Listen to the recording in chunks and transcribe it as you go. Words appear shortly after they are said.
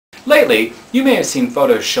Lately, you may have seen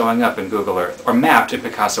photos showing up in Google Earth or mapped in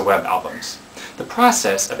Picasa web albums. The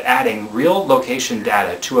process of adding real location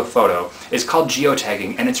data to a photo is called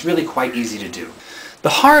geotagging, and it's really quite easy to do. The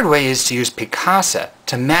hard way is to use Picasa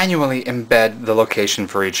to manually embed the location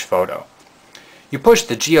for each photo. You push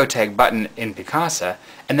the geotag button in Picasa,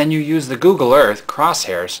 and then you use the Google Earth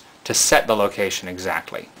crosshairs to set the location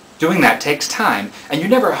exactly. Doing that takes time, and you're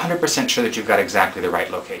never 100% sure that you've got exactly the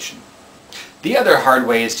right location. The other hard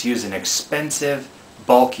way is to use an expensive,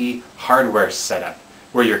 bulky hardware setup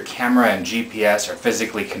where your camera and GPS are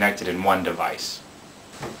physically connected in one device.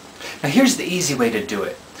 Now here's the easy way to do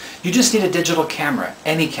it. You just need a digital camera,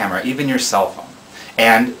 any camera, even your cell phone,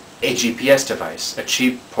 and a GPS device, a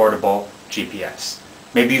cheap portable GPS.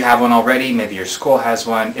 Maybe you have one already, maybe your school has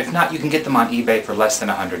one. If not, you can get them on eBay for less than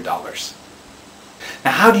 $100.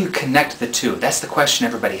 Now how do you connect the two? That's the question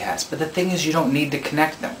everybody has. But the thing is, you don't need to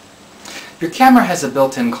connect them. Your camera has a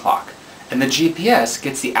built-in clock, and the GPS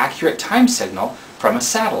gets the accurate time signal from a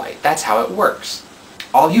satellite. That's how it works.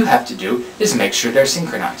 All you have to do is make sure they're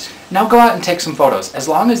synchronized. Now go out and take some photos. As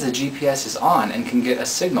long as the GPS is on and can get a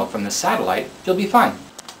signal from the satellite, you'll be fine.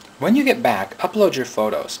 When you get back, upload your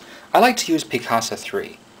photos. I like to use Picasa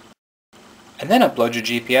 3. And then upload your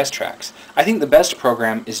GPS tracks. I think the best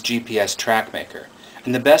program is GPS TrackMaker.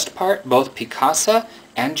 And the best part, both Picasa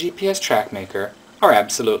and GPS TrackMaker are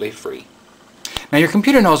absolutely free. Now your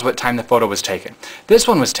computer knows what time the photo was taken. This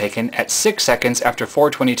one was taken at 6 seconds after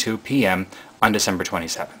 4:22 p.m. on December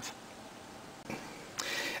 27th.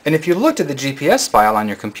 And if you looked at the GPS file on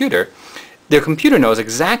your computer, the computer knows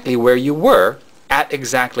exactly where you were at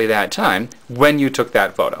exactly that time when you took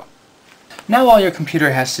that photo. Now all your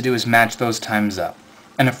computer has to do is match those times up.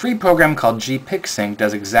 And a free program called gPixSync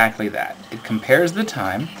does exactly that. It compares the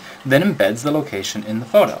time, then embeds the location in the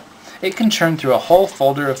photo. It can churn through a whole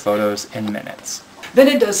folder of photos in minutes. Then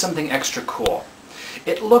it does something extra cool.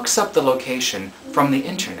 It looks up the location from the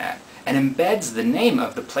internet and embeds the name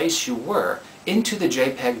of the place you were into the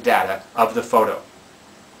JPEG data of the photo.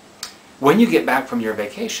 When you get back from your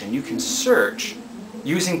vacation, you can search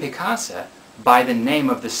using Picasa by the name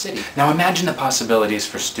of the city. Now imagine the possibilities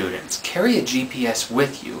for students. Carry a GPS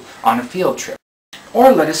with you on a field trip.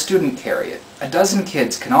 Or let a student carry it. A dozen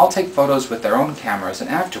kids can all take photos with their own cameras, and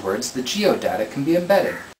afterwards the geodata can be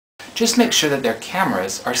embedded. Just make sure that their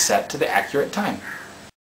cameras are set to the accurate time.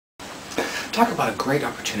 Talk about a great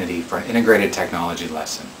opportunity for an integrated technology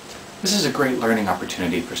lesson. This is a great learning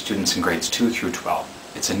opportunity for students in grades 2 through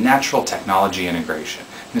 12. It's a natural technology integration,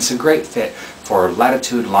 and it's a great fit for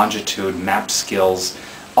latitude, longitude, map skills,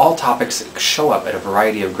 all topics that show up at a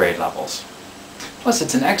variety of grade levels. Plus,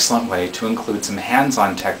 it's an excellent way to include some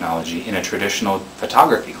hands-on technology in a traditional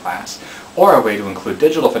photography class, or a way to include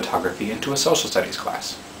digital photography into a social studies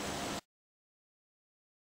class.